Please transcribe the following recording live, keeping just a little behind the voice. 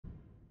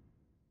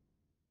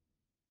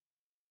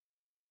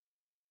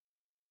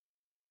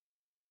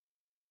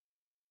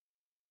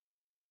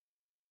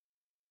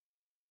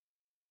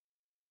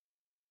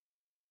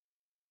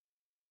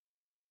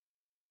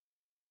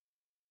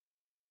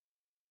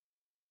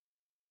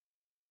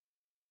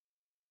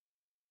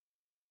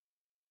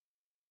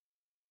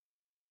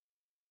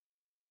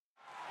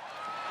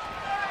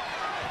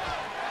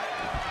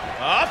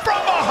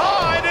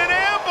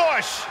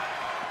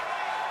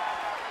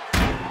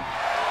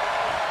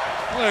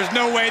Well, there's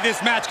no way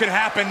this match could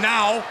happen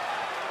now.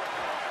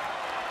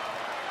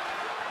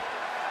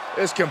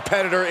 This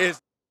competitor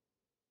is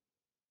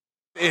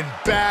in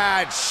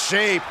bad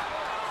shape.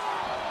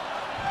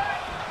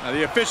 Now,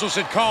 the official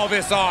should call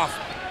this off.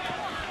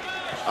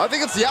 I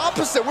think it's the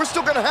opposite. We're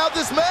still gonna have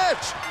this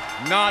match.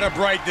 Not a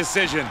bright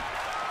decision.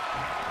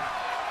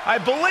 I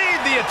believe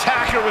the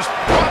attacker was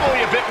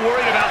probably a bit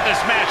worried about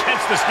this match, hence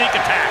the sneak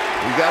attack.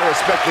 You gotta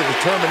respect the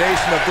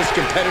determination of this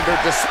competitor,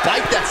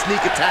 despite that sneak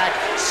attack,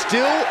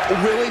 still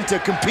willing to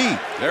compete.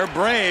 They're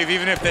brave,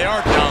 even if they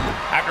are dumb.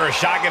 After a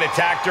shotgun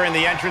attack during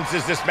the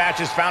entrances, this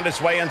match has found its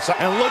way inside.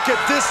 And look at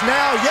this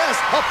now, yes,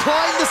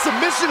 applying the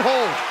submission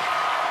hold.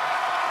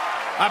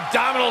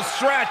 Abdominal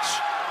stretch.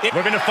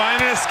 Looking to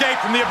find an escape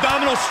from the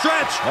abdominal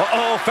stretch.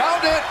 Uh-oh,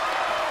 found it.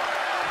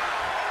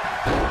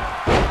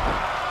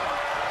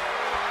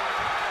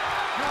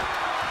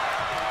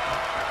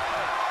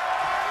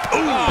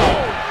 Ooh,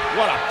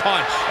 what a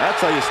punch. That's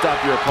how you stop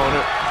your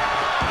opponent.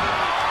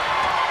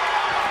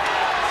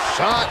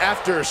 Shot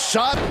after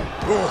shot.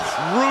 Ooh,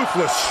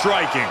 ruthless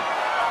striking.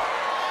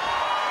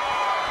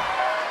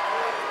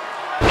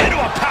 Into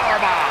a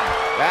powerbomb.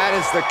 That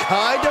is the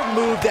kind of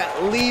move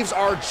that leaves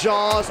our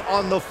jaws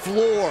on the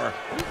floor.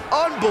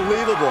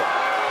 Unbelievable.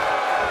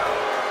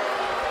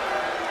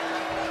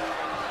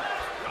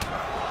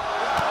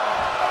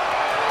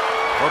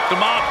 Hooked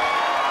him up.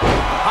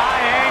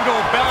 High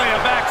angle belly to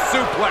back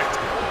suplex.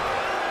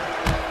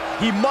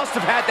 He must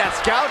have had that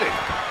scouted.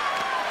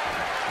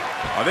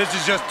 Oh, this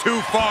is just too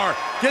far.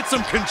 Get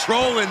some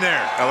control in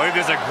there. Oh, look at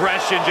this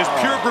aggression, just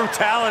pure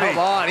brutality. Come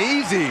on,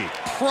 easy.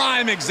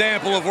 Prime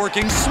example of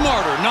working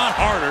smarter, not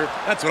harder.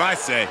 That's what I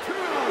say.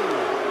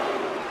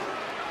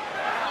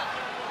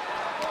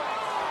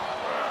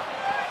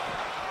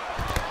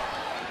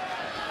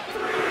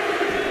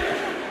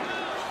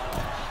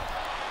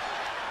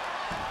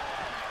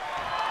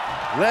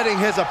 Letting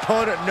his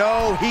opponent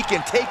know he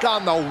can take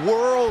on the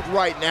world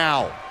right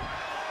now.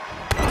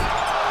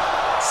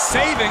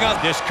 Saving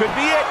us. This could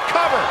be it.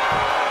 Cover.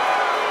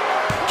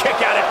 Kick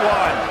out at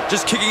one.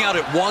 Just kicking out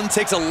at one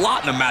takes a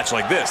lot in a match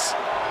like this.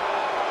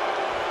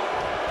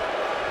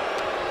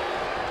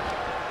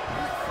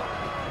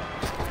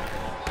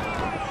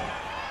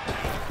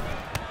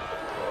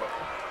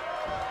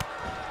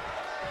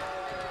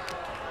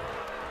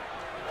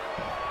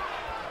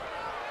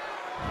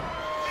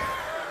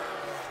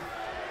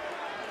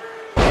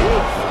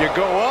 You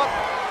go up,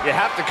 you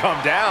have to come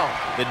down.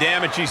 The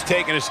damage he's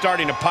taken is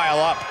starting to pile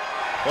up.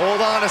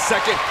 Hold on a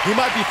second. He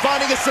might be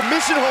finding a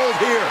submission hold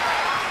here.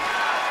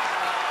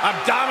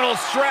 Abdominal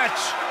stretch.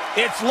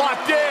 It's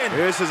locked in.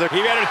 This is a...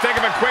 He better think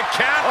of a quick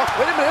count. Oh,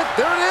 wait a minute.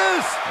 There it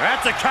is.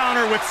 That's a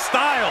counter with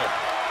style.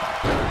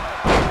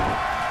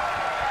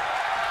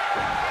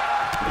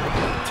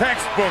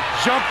 Textbook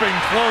jumping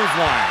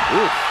clothesline.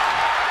 Oof.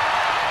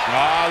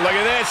 Ah, look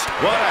at this.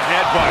 What a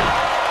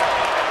headbutt.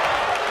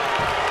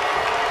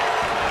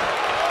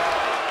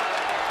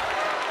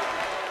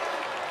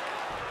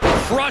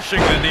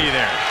 Crushing the knee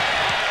there.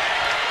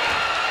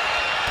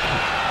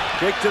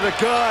 Kick to the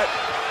gut.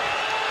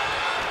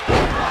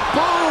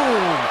 Boom!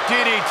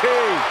 DDT.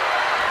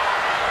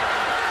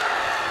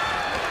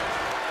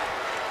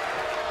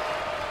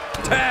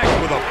 Tagged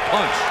with a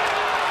punch.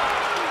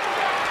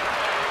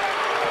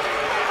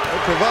 The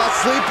cravat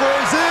sleeper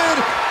is in.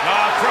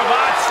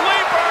 Cravat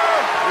sleeper.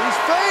 He's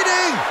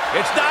fading.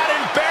 It's not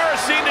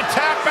embarrassing to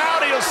tap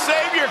out. He'll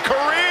save your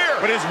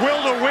career. But his will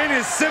to win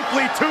is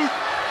simply too...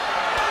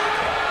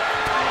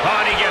 Oh,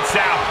 and he gets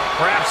out.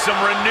 Perhaps some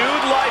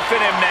renewed life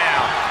in him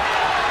now.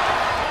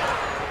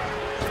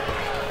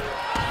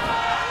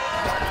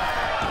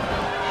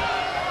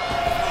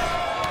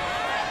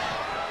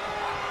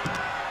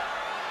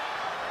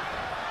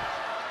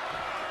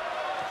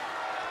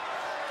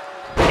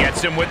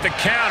 Gets him with the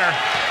counter.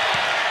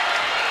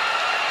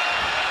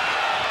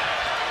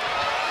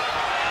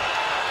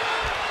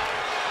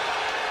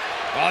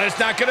 Oh, it's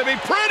not going to be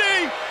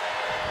pretty.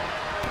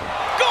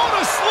 Go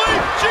to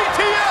sleep,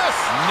 GTS!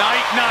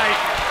 Night-night.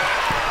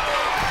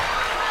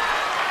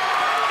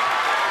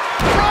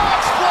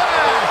 Frog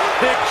splash!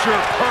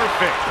 Picture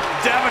perfect.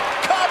 Devin,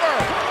 cover!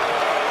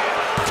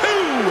 2!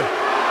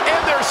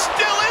 And they're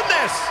still in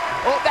this!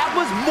 Oh, that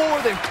was more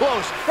than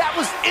close. That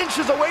was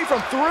inches away from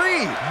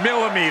 3.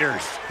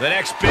 Millimeters. The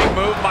next big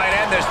move might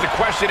end this. The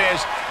question is,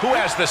 who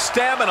has the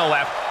stamina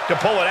left to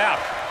pull it out?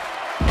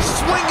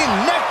 Swinging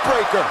neck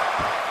breaker.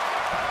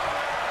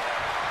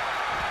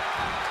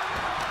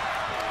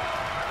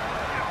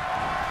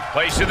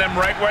 Placing them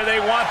right where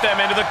they want them,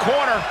 into the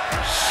corner.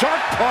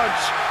 Sharp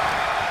punch.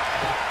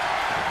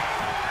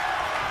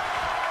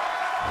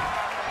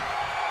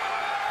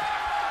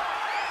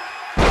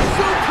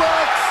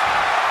 Suplex.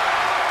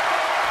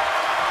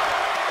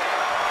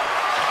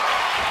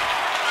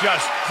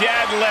 Just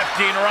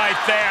deadlifting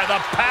right there. The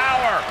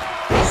power.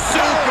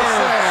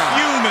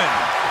 Superhuman.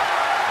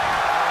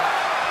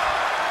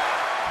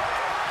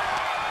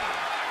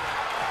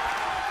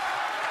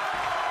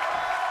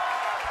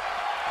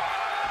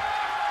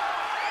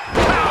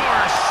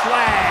 Power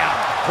slam.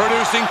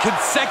 Producing producing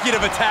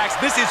consecutive attacks.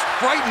 This is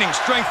frightening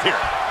strength here.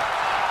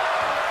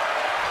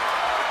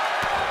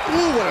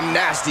 Ooh, what a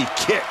nasty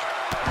kick.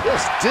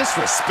 Just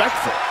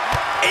disrespectful.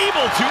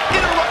 Able to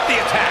interrupt the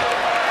attack.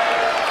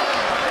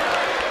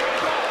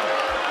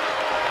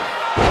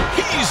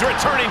 He's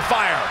returning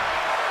fire.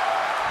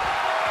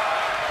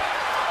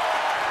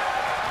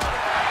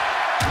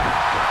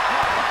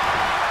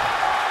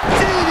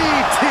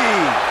 DDT.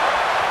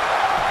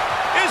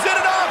 Is it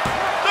enough?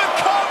 The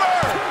cover.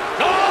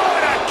 Oh,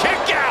 and a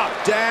kick out.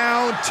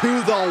 Down to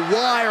the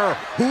wire.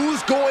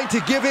 Who's going to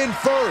give in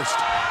first?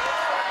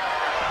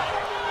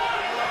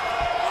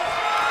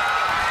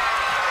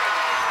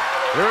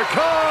 Here it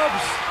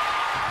comes.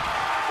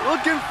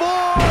 Looking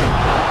for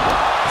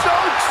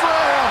choke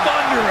slam.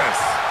 Thunderous.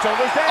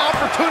 Shoulders down.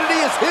 Opportunity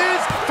is his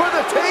for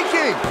the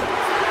taking.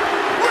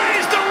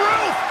 Raise the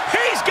roof.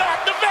 He's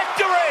got the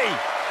victory.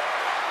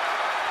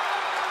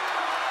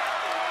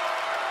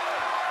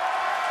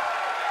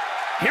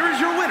 Here is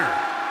your winner,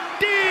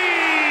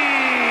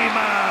 Demon.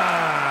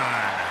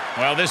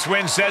 Well, this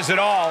win says it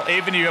all.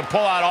 Even if you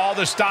pull out all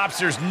the stops,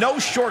 there's no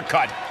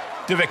shortcut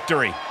to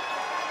victory.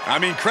 I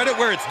mean, credit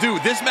where it's due.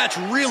 This match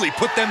really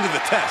put them to the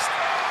test.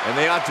 And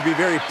they ought to be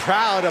very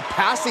proud of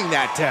passing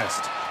that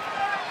test.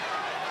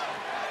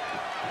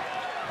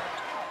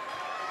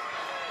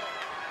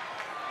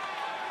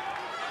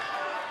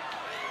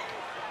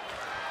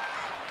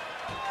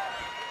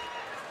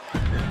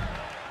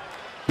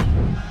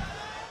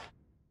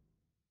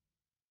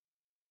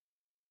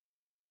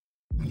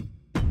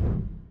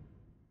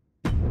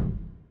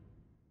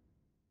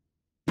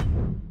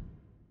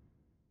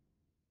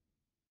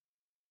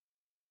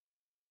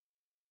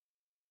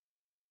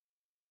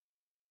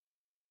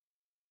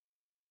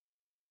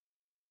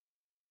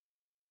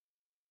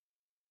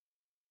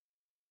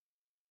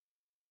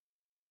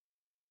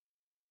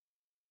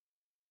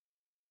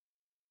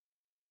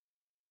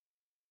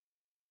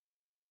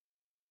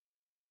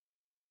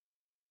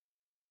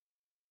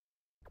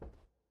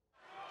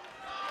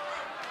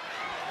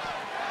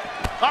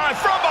 All right,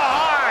 from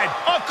behind,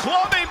 a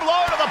clubbing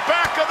blow to the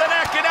back of the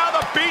neck, and now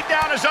the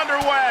beatdown is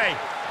underway.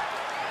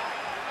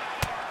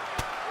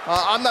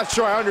 I'm not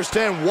sure I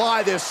understand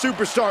why this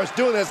superstar is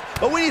doing this,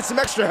 but we need some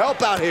extra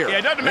help out here. Yeah,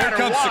 it doesn't matter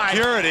Here comes why.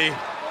 security.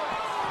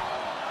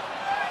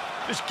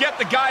 Just get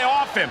the guy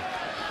off him.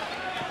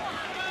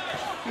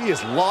 He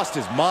has lost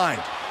his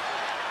mind.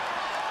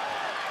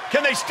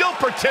 Can they still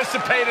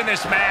participate in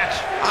this match?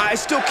 I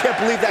still can't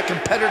believe that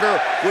competitor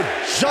would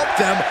jump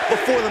them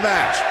before the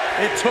match.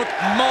 It took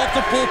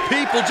multiple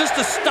people just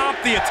to stop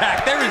the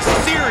attack. There is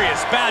serious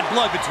bad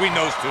blood between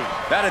those two.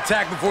 That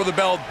attack before the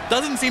bell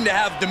doesn't seem to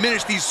have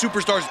diminished these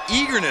superstars'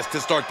 eagerness to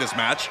start this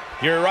match.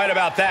 You're right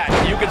about that.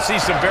 You can see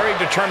some very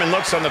determined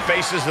looks on the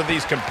faces of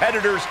these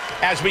competitors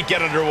as we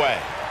get underway.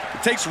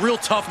 It takes real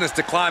toughness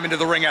to climb into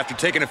the ring after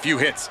taking a few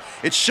hits.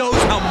 It shows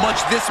how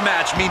much this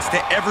match means to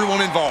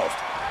everyone involved.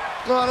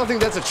 No, I don't think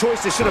that's a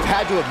choice they should have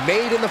had to have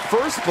made in the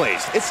first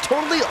place. It's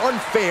totally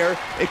unfair.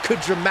 It could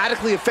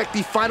dramatically affect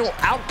the final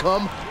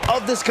outcome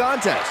of this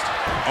contest.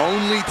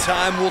 Only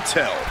time will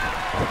tell.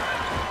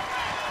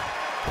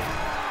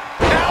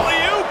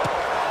 Alley-oop!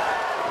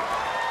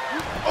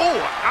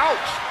 Oh,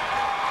 ouch!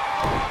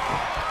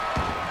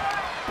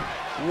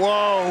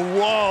 Whoa,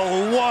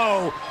 whoa,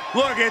 whoa.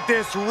 Look at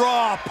this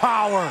raw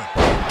power.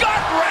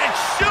 Gut-wrench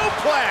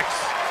suplex!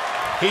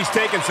 He's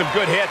taking some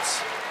good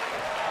hits.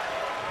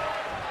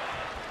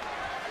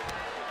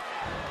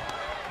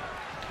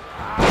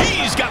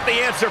 He's got the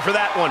answer for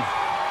that one.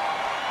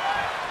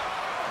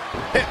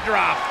 Hip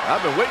drop.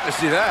 I've been waiting to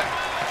see that.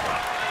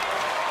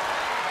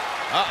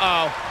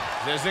 Uh-oh.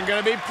 This isn't going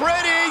to be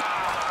pretty.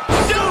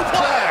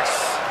 Suplex!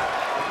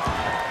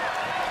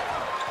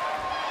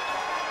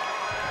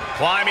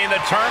 Climbing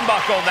the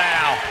turnbuckle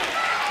now.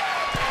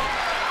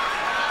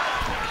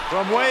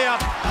 From way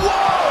up.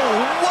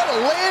 Whoa, what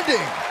a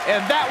landing!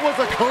 And that was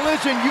a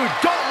collision you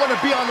don't want to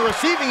be on the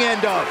receiving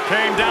end of.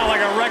 Came down like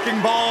a wrecking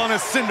ball on a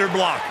cinder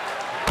block.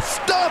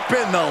 Stop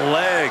in the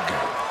leg.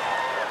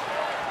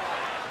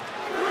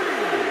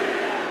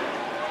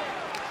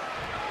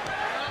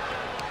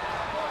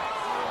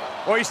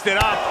 Hoisted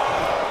up.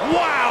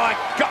 Wow,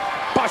 a gut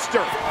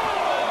buster.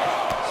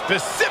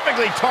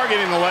 Specifically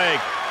targeting the leg.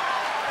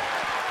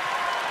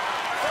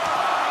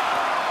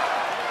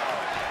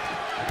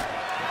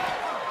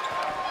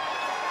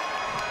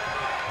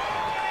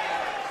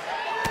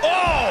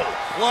 Oh!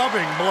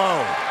 Clubbing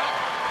blow.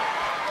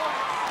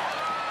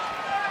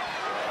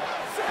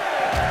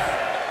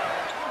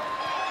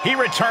 He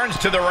returns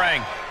to the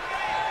ring.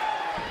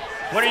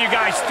 What are you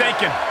guys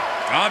thinking?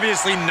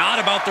 Obviously not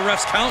about the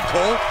ref's count,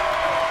 Cole.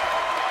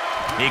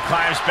 He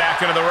climbs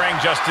back into the ring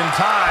just in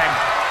time.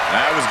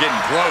 That was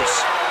getting close.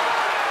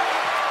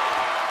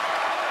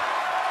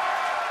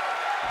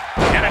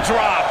 And a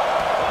drop.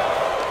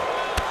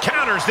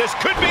 Counters. This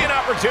could be an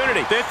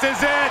opportunity. This is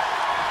it.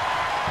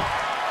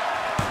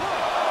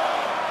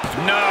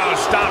 No,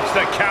 stops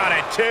the count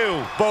at 2.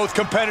 Both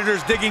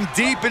competitors digging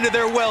deep into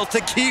their well to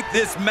keep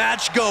this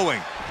match going.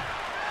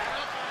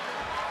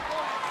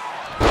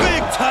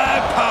 Big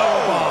time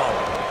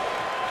powerbomb.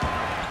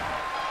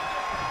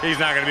 He's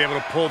not going to be able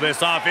to pull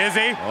this off, is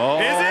he? Oh,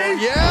 is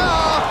he?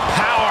 Yeah!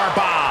 Power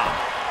bomb.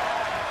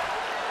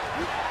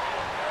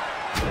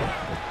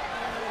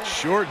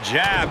 Short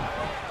jab.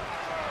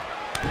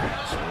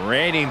 Just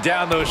raining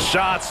down those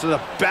shots to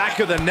the back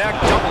of the neck.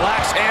 Double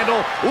axe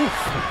handle. Oof.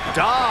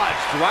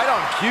 Dodged right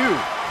on cue.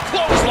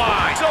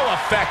 Clothesline. So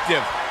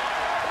effective.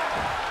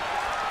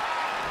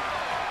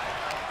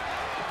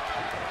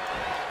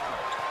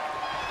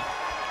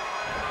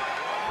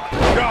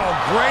 Oh,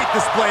 great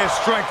display of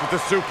strength with the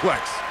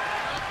suplex.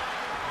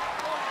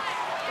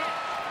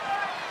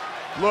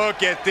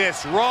 Look at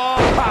this raw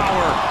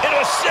power.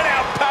 Into a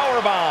sit-out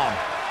powerbomb.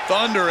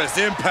 Thunderous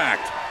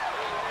impact.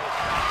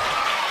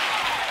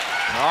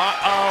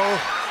 Uh-oh.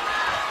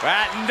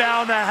 Batten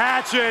down the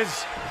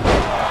hatches.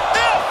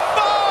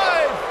 F5!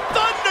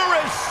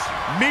 Thunderous!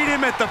 Meet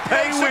him at the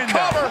pay Makes window.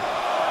 a cover.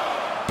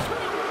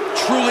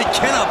 Truly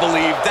cannot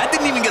believe that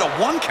didn't even get a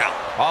 1 count.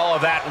 All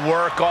of that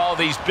work, all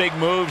these big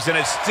moves, and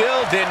it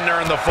still didn't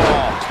earn the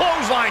fall.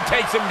 Clothesline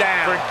takes him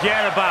down.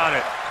 Forget about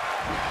it.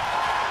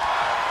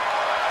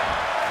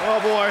 Oh,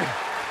 boy.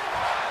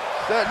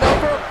 That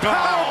number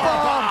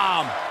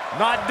powerbomb.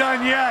 Not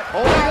done yet.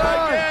 Hold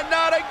on. Again,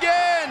 not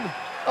again.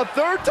 A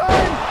third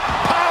time?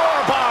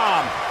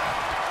 Powerbomb.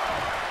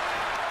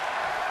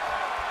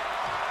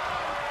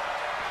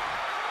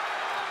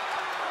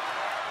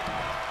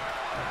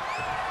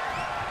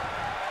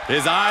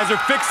 His eyes are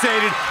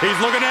fixated. He's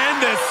looking to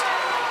end this.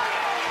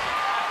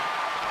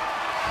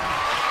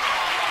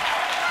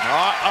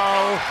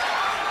 Uh-oh.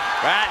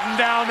 Batten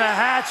down the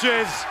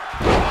hatches.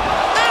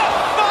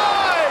 F5!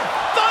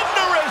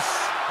 Thunderous!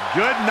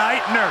 Good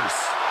night, nurse.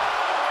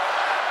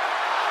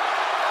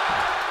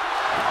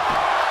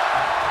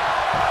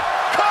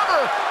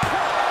 Cover!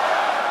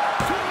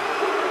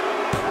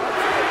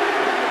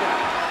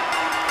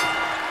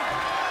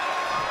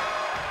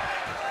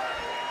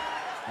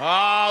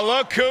 Oh,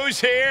 look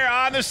who's here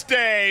on the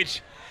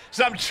stage.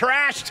 Some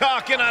trash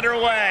talking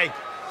underway.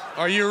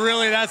 Are you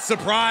really that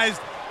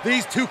surprised?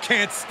 These two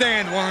can't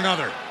stand one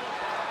another.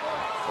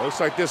 Looks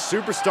like this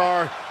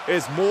superstar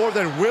is more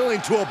than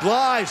willing to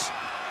oblige.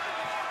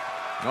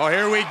 Oh,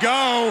 here we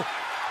go.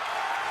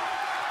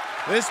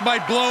 This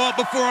might blow up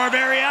before our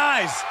very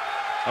eyes.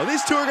 Now,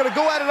 these two are going to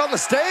go at it on the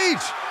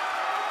stage.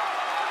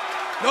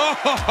 Oh,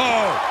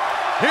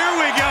 here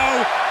we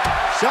go.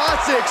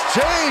 Shots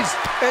exchanged,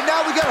 and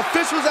now we got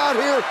officials out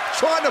here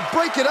trying to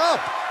break it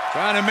up.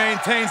 Trying to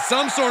maintain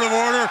some sort of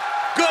order.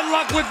 Good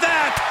luck with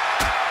that.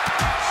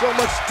 So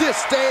much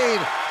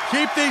disdain.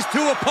 Keep these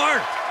two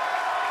apart.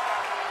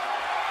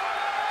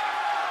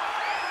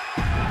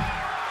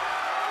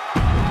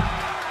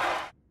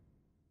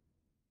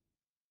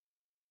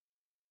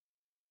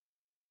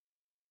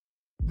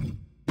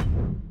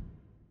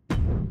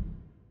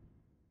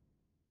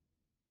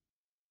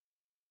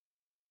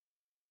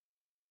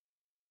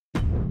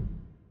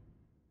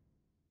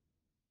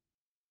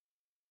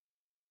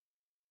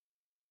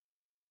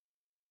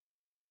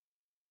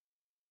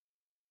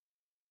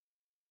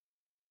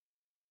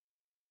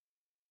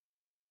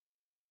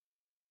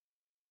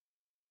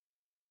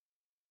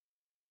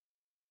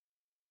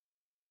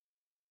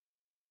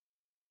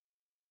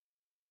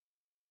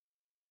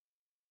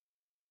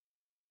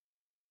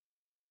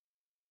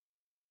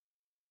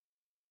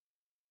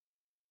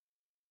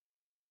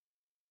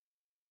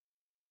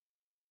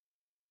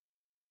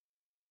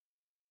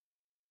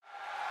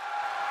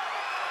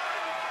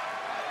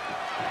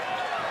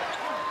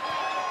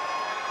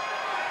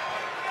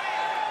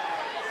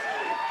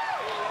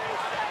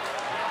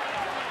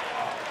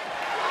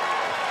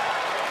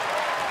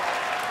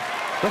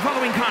 The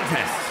following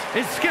contest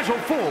is scheduled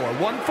for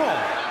one fall,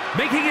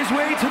 making his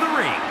way to the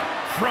ring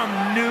from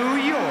New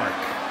York,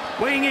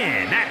 weighing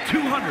in at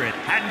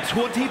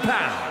 220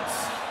 pounds,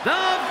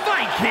 the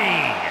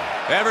Viking.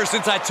 Ever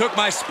since I took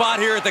my spot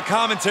here at the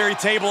commentary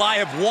table, I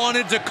have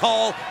wanted to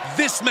call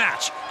this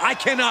match. I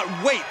cannot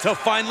wait to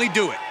finally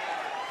do it.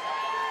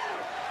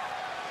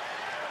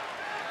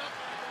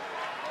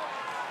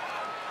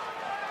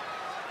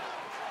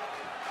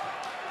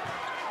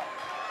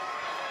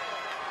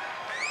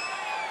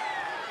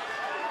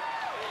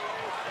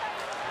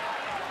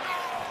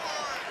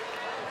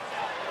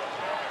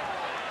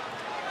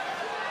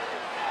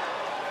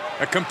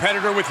 A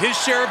competitor with his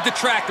share of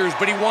detractors,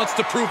 but he wants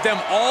to prove them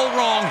all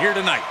wrong here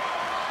tonight.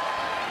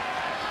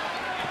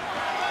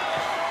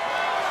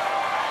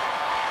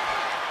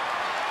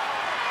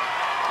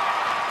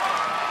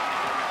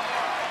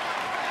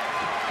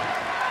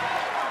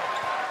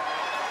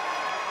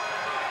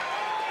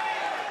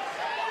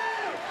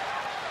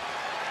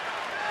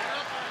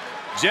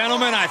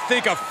 Gentlemen, I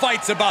think a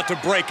fight's about to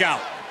break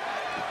out.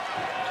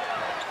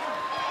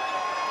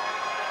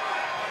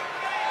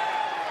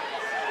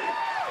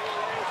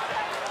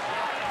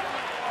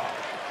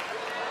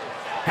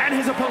 And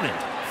his opponent,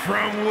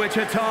 from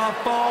Wichita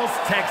Falls,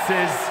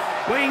 Texas,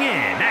 weighing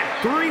in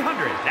at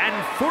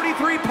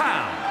 343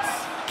 pounds,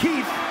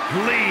 Keith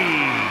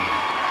Lee.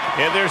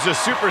 If there's a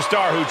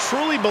superstar who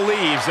truly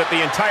believes that the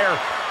entire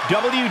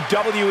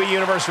WWE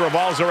Universe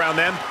revolves around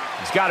them,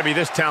 It's got to be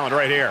this talent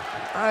right here.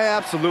 I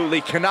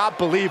absolutely cannot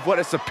believe what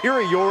a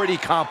superiority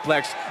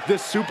complex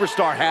this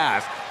superstar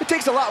has. It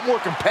takes a lot more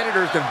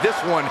competitors than this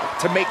one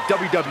to make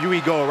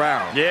WWE go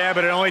around. Yeah,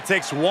 but it only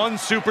takes one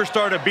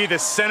superstar to be the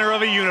center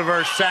of a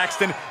universe,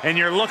 Saxton, and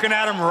you're looking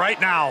at him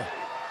right now.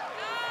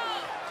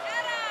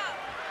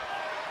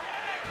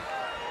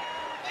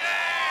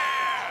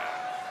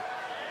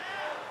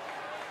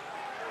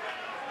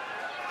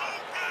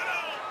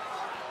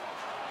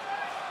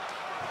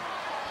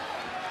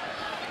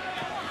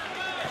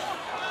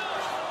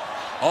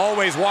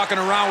 Always walking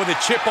around with a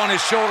chip on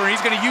his shoulder, and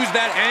he's going to use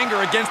that anger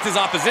against his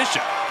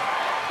opposition.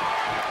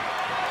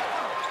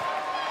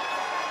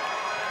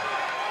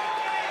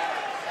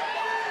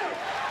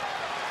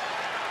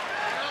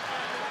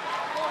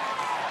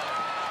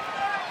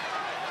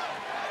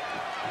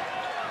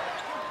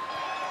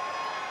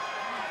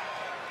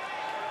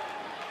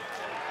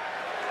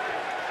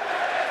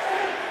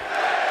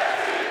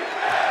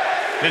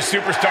 This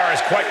superstar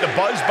has quite the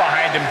buzz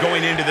behind him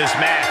going into this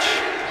match.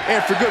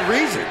 And for good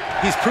reason.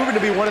 He's proven to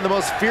be one of the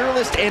most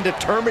fearless and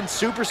determined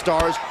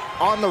superstars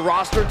on the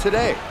roster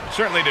today.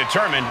 Certainly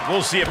determined.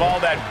 We'll see if all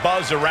that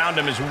buzz around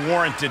him is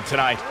warranted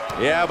tonight.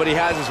 Yeah, but he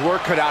has his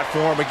work cut out for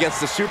him against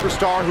the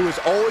superstar who is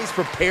always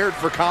prepared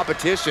for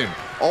competition,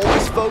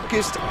 always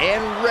focused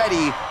and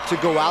ready to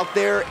go out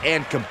there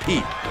and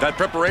compete. That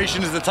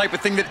preparation is the type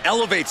of thing that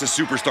elevates a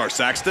superstar,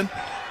 Saxton.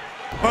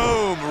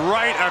 Boom,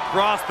 right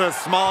across the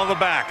small of the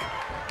back.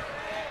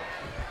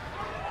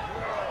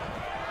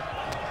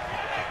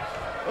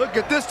 Look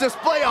at this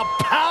display of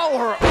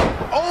power.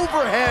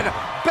 Overhead,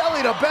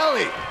 belly to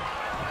belly.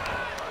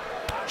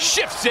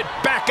 Shifts it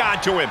back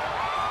onto him.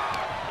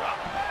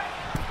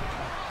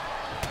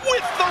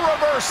 With the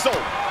reversal.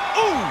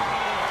 Ooh.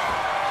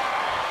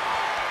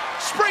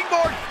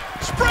 Springboard.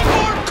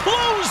 Springboard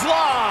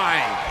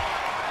clothesline.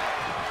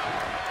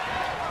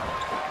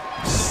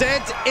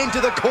 Sent into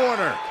the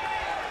corner.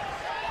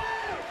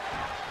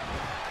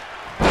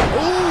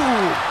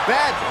 Ooh,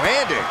 bad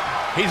landing.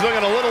 He's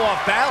looking a little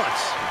off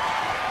balance.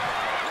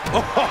 Oh,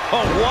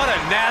 what a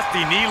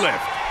nasty knee lift.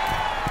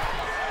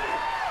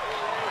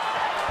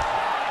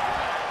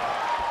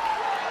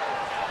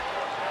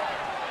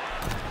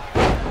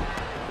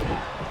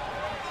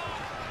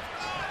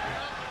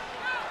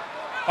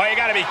 Oh, you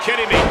gotta be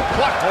kidding me.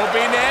 What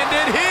hoping to end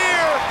it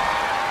here.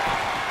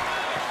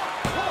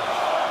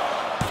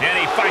 And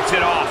he fights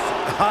it off.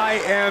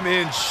 I am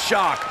in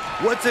shock.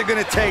 What's it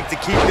gonna take to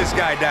keep this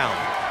guy down?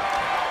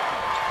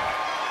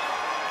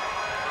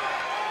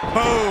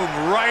 Boom,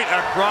 right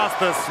across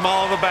the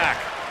small of the back.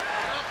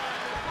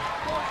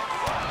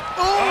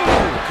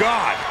 Oh,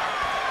 God.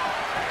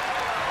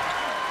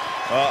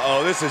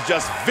 Uh-oh, this is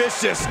just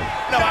vicious.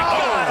 No,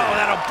 oh,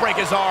 that'll break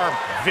his arm.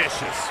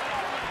 Vicious.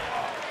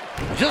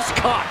 Just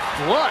caught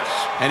flush.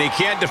 And he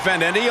can't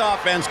defend any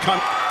offense.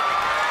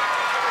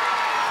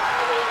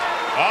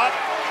 Up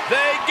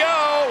they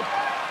go.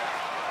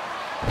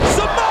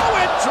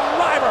 Samoan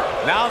driver.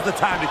 Now's the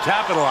time to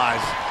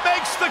capitalize.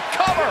 Makes the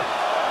cover.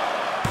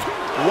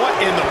 What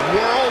in the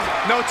world?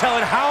 No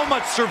telling how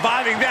much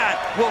surviving that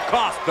will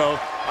cost, though.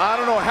 I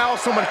don't know how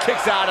someone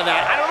kicks out of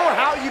that. I don't know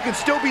how you can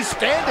still be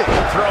standing.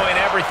 Throwing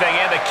everything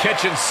and the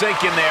kitchen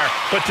sink in there,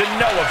 but to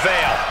no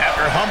avail.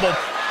 After humble.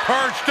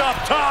 Perched up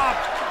top.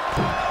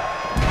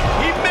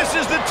 He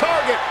misses the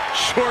target.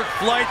 Short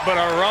flight, but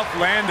a rough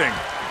landing.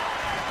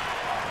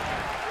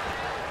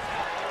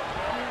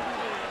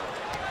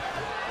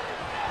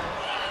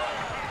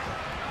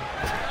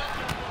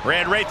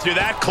 Ran right through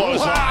that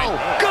clothesline.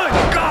 Wow. Good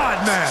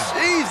God, man.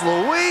 Jeez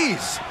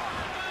Louise.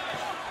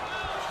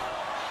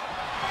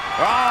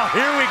 Oh,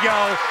 here we go.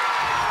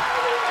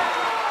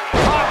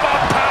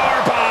 Pop-up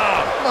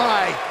powerbomb.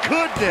 My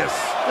goodness.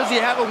 Does he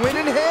have a win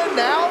in hand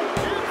now?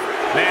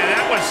 Man,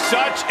 that was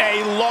such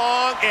a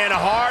long and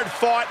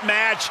hard-fought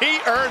match. He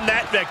earned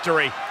that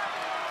victory.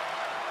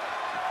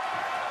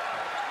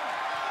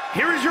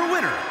 Here is your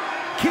winner,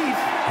 Keith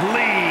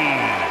Lee.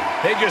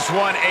 They just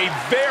won a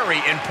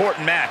very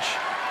important match.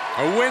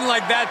 A win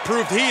like that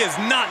proved he is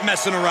not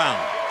messing around.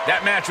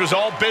 That match was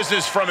all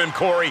business from him,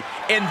 Corey,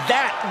 and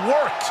that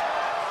worked.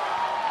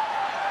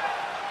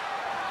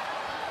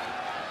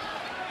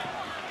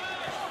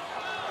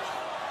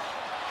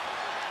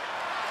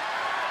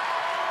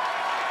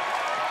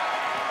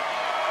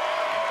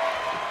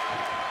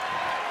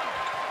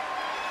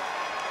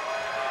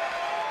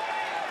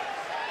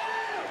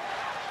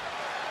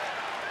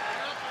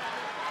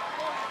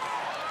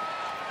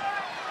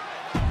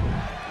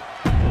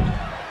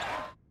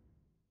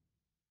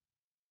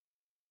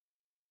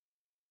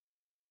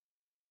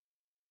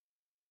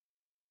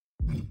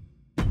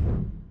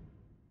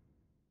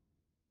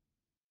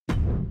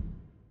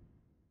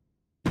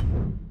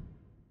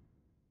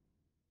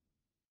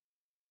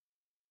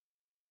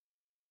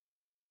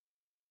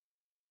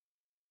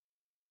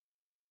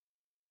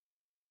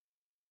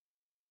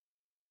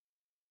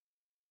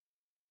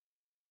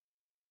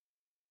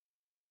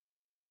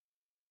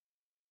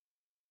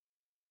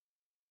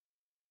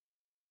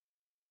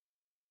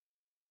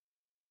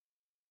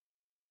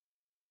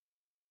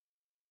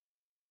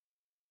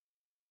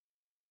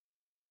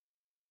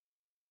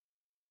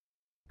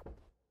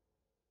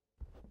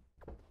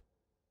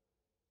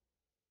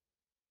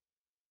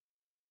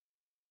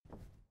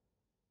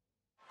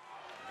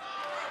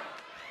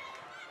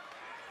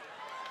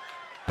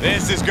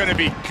 This is going to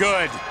be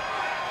good.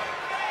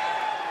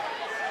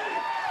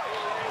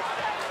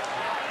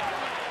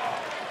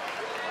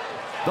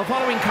 The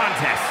following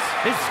contest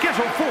is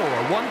scheduled for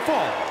one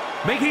fall.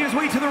 Making his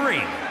way to the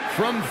ring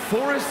from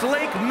Forest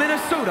Lake,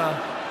 Minnesota,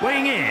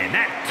 weighing in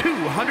at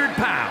 200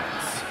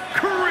 pounds,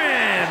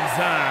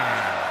 Crimson.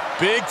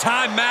 Big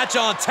time match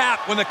on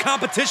tap. When the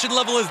competition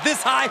level is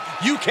this high,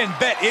 you can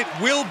bet it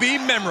will be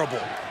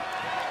memorable.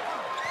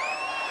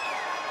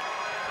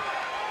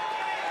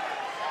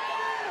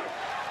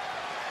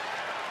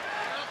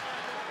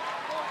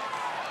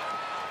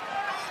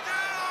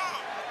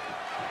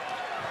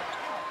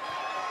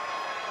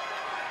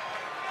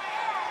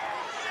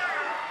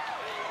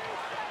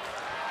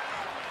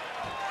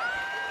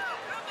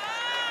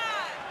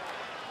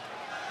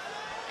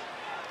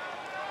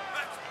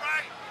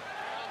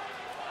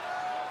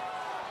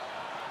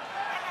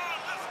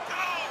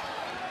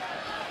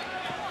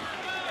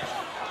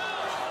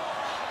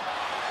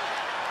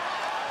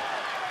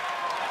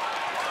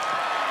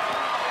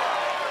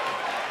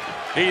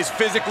 He's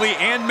physically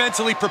and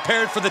mentally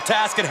prepared for the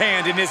task at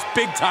hand in his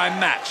big-time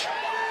match.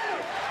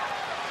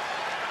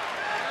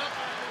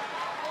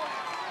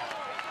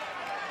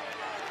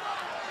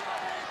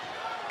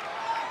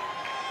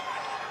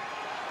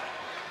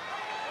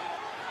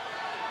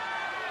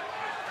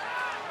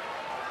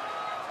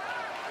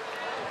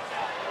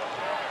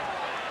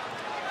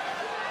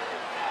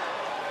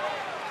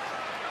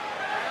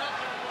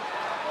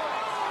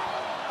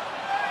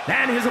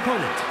 And his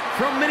opponent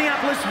from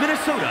Minneapolis,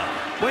 Minnesota,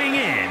 weighing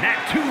in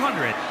at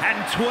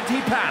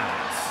 220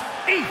 pounds,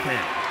 Ethan.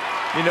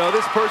 You know,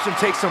 this person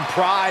takes some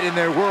pride in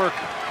their work,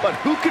 but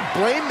who could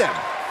blame them?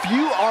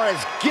 Few are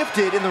as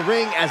gifted in the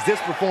ring as this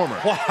performer.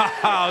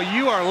 Wow,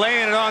 you are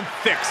laying it on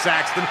thick,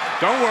 Saxton.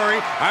 Don't worry,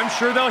 I'm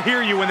sure they'll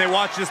hear you when they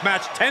watch this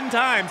match 10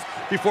 times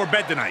before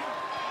bed tonight.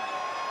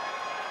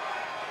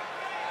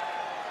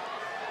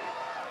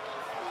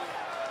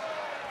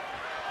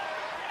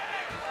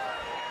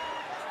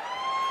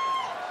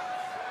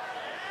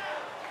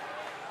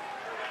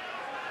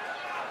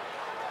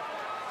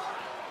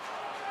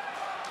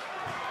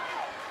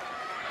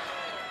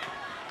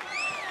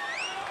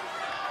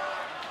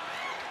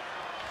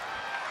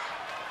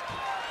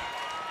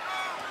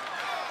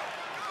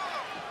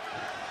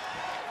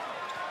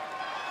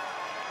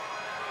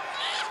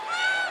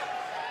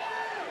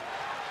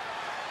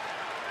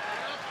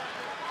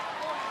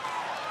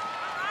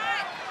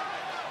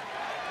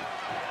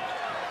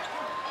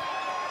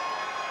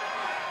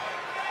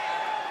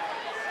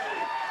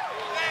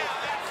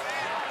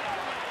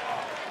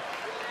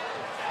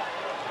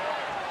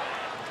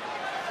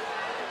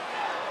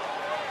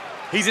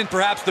 He's in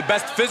perhaps the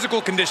best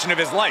physical condition of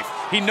his life.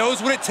 He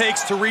knows what it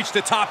takes to reach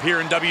the top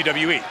here in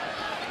WWE.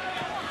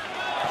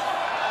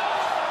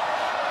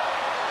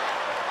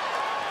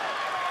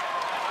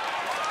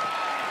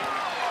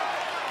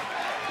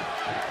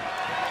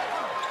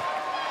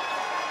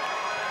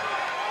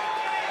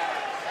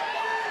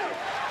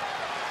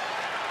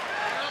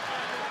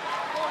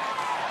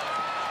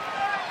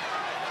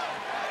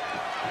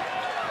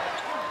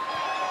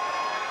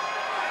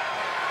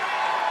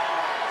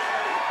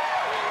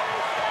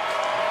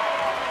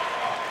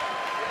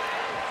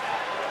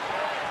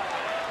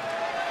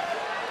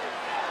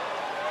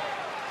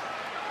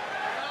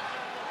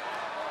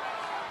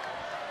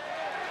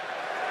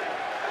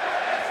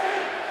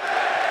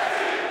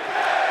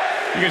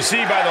 You can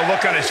see by the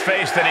look on his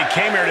face that he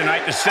came here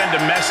tonight to send a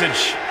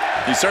message.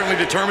 He's certainly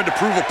determined to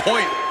prove a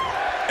point,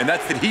 and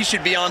that's that he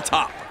should be on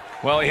top.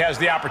 Well, he has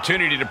the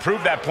opportunity to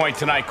prove that point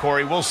tonight,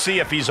 Corey. We'll see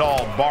if he's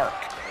all bark.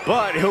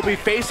 But he'll be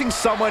facing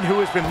someone who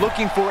has been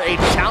looking for a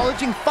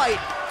challenging fight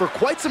for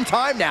quite some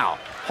time now.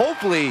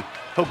 Hopefully,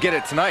 he'll get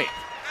it tonight.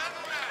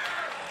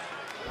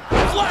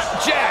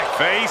 Flapjack!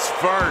 Face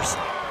first.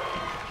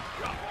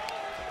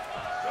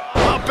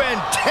 Up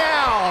and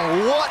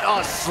down. What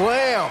a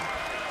slam.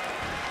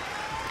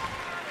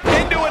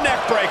 Into a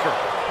neck breaker.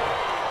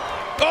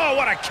 Oh,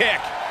 what a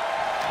kick.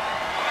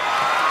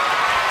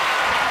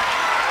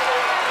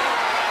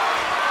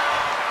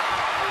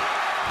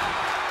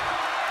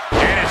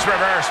 And it's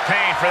reverse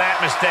pain for that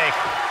mistake.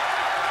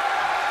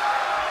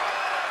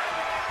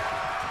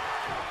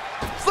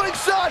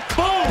 Slingshot.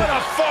 Boom, and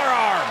a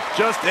forearm.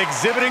 Just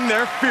exhibiting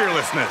their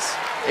fearlessness.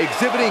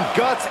 Exhibiting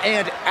guts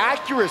and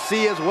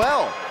accuracy as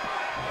well.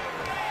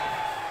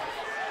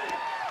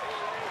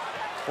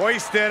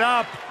 Hoist it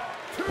up.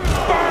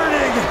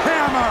 Burning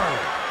hammer.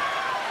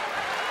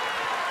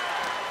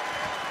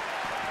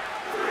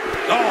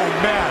 Oh,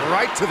 man,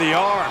 right to the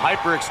arm.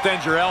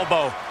 Hyperextend your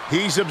elbow.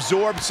 He's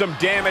absorbed some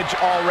damage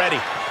already.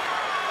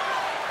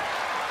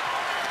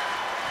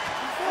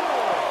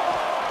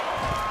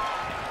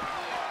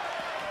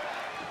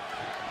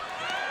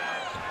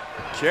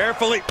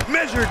 Carefully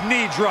measured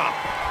knee drop.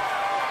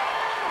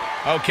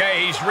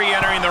 Okay, he's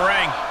re-entering the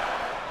ring.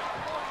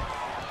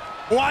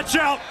 Watch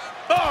out.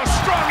 Oh,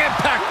 strong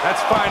impact.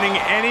 That's finding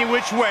any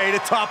which way to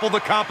topple the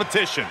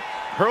competition.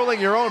 Hurling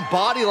your own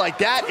body like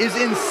that is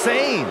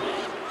insane.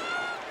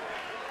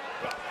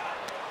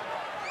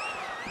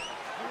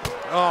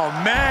 Oh,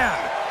 man.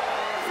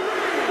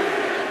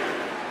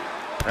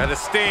 Out of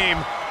steam.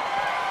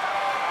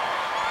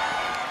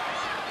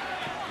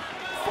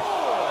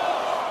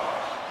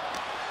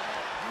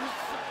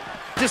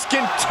 Just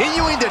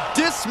continuing to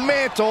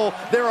dismantle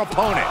their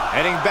opponent.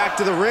 Heading back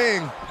to the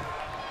ring.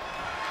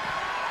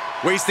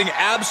 Wasting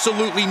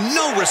absolutely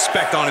no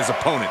respect on his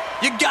opponent.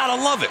 You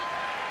gotta love it.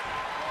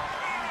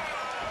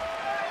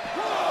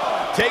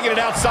 Taking it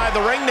outside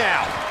the ring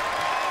now.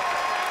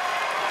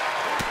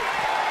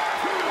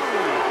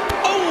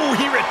 Oh,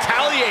 he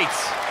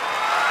retaliates.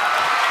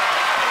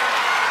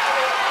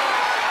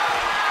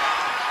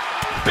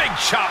 Big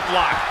chop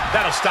block.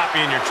 That'll stop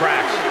you in your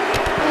tracks.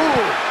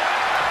 Ooh.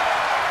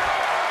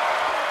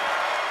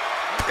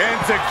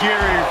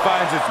 Enziguri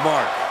finds its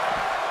mark.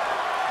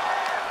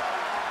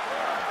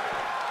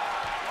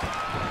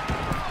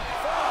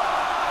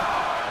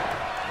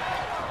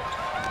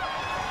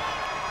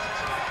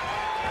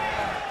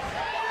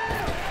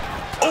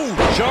 Oh,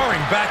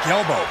 jarring back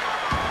elbow.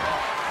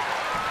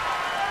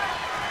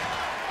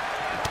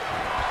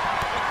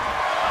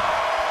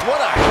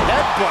 What a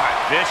headbutt.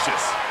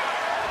 Vicious.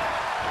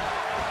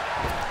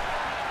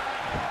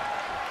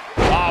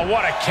 Oh,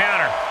 what a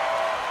counter.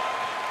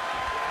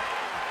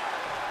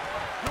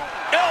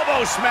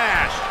 Elbow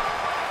smash.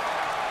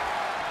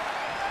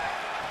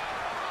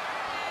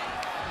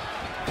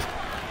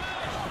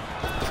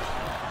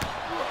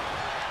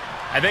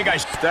 I think I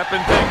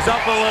Stepping things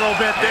up a little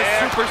bit. This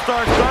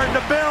superstar starting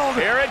to build.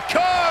 Here it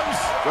comes.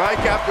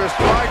 Strike after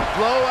strike,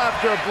 blow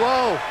after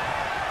blow.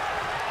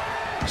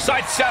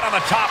 Sight set on the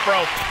top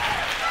rope.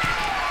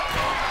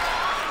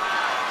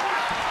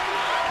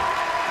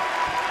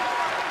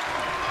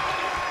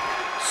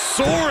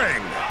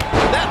 Soaring.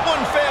 That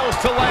one fails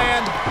to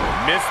land.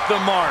 Missed the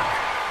mark.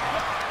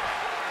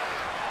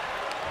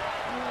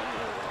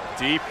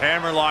 Deep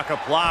hammerlock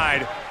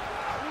applied.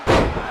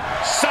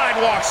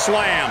 Sidewalk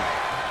slam.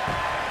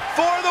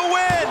 For the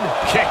win.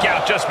 Kick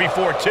out just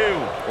before 2.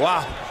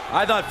 Wow,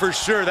 I thought for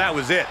sure that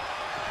was it.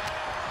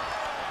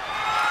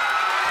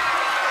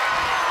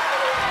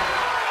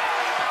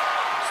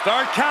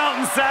 Start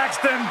counting,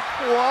 Saxton.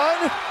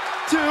 1,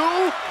 2,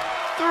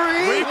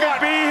 3. We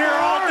could be here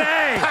all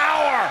day.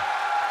 Power.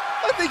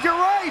 I think you're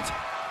right.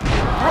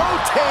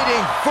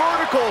 Rotating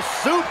vertical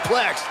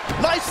suplex.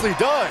 Nicely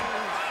done.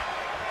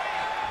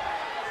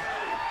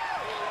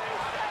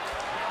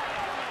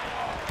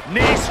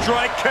 Knee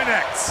strike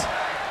connects.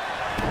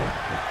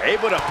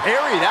 Able to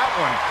parry that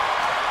one.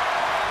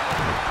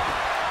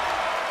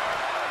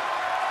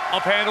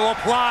 Up handle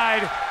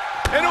applied.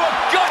 Into a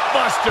gut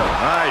buster.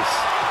 Nice.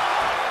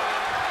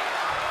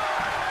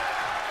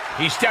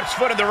 He steps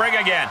foot in the ring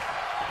again.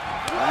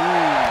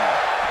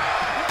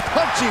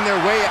 Punching their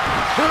way up.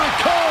 Here it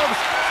comes.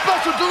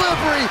 Special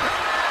delivery.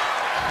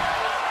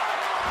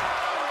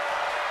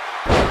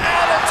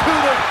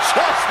 Attitude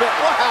adjustment.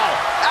 Wow,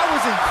 that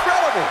was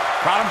incredible.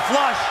 Got him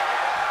flush.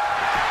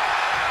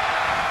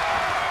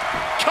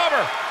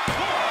 Cover.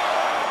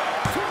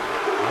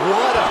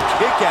 What a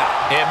kick out.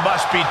 It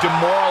must be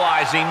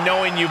demoralizing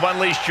knowing you've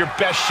unleashed your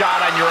best shot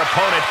on your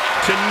opponent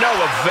to no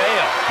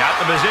avail. Not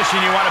the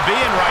position you want to be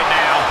in right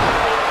now.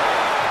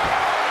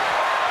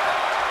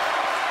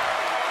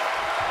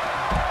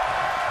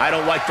 I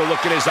don't like the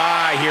look in his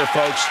eye here,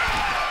 folks.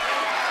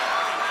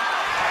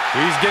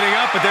 He's getting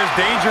up, but there's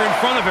danger in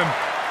front of him.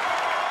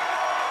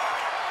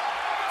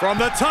 From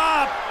the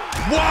top.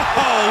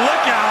 Whoa,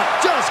 look out.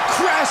 Just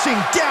crashing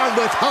down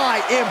with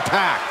high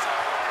impact.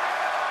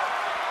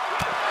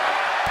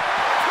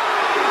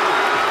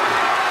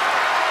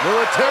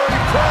 Military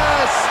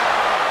press.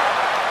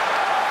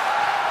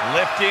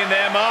 Lifting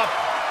them up.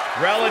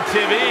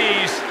 Relative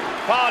ease.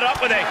 Followed up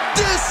with a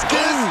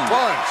Discus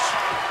punch.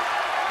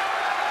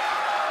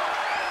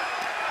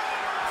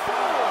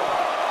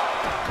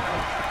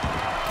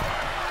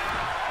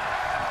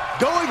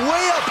 Going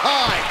way up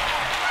high.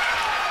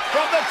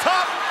 from the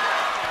top.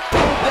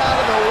 Moved out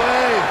of the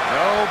way.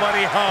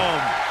 Nobody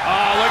home.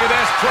 Oh, look at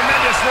this.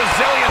 Tremendous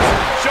resilience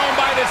shown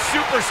by this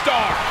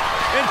superstar.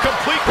 In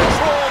complete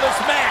control of this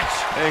match.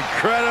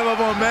 Incredible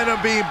momentum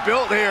being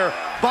built here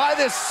by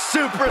this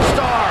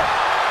superstar.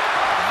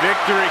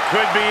 Victory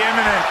could be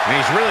imminent. And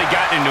he's really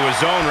gotten into his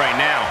zone right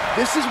now.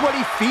 This is what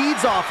he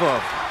feeds off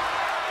of.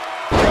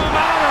 From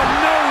out of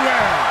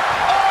nowhere.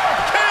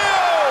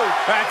 KO!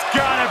 That's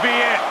gotta be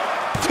it.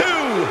 2.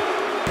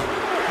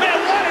 Man,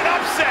 what an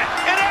upset.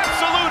 An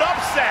absolute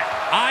upset.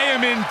 I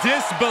am in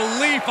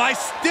disbelief. I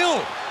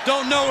still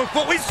don't know if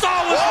what we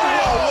saw was Whoa,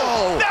 real.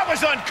 whoa, whoa. That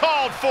was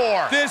uncalled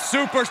for. This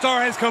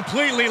superstar has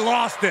completely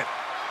lost it.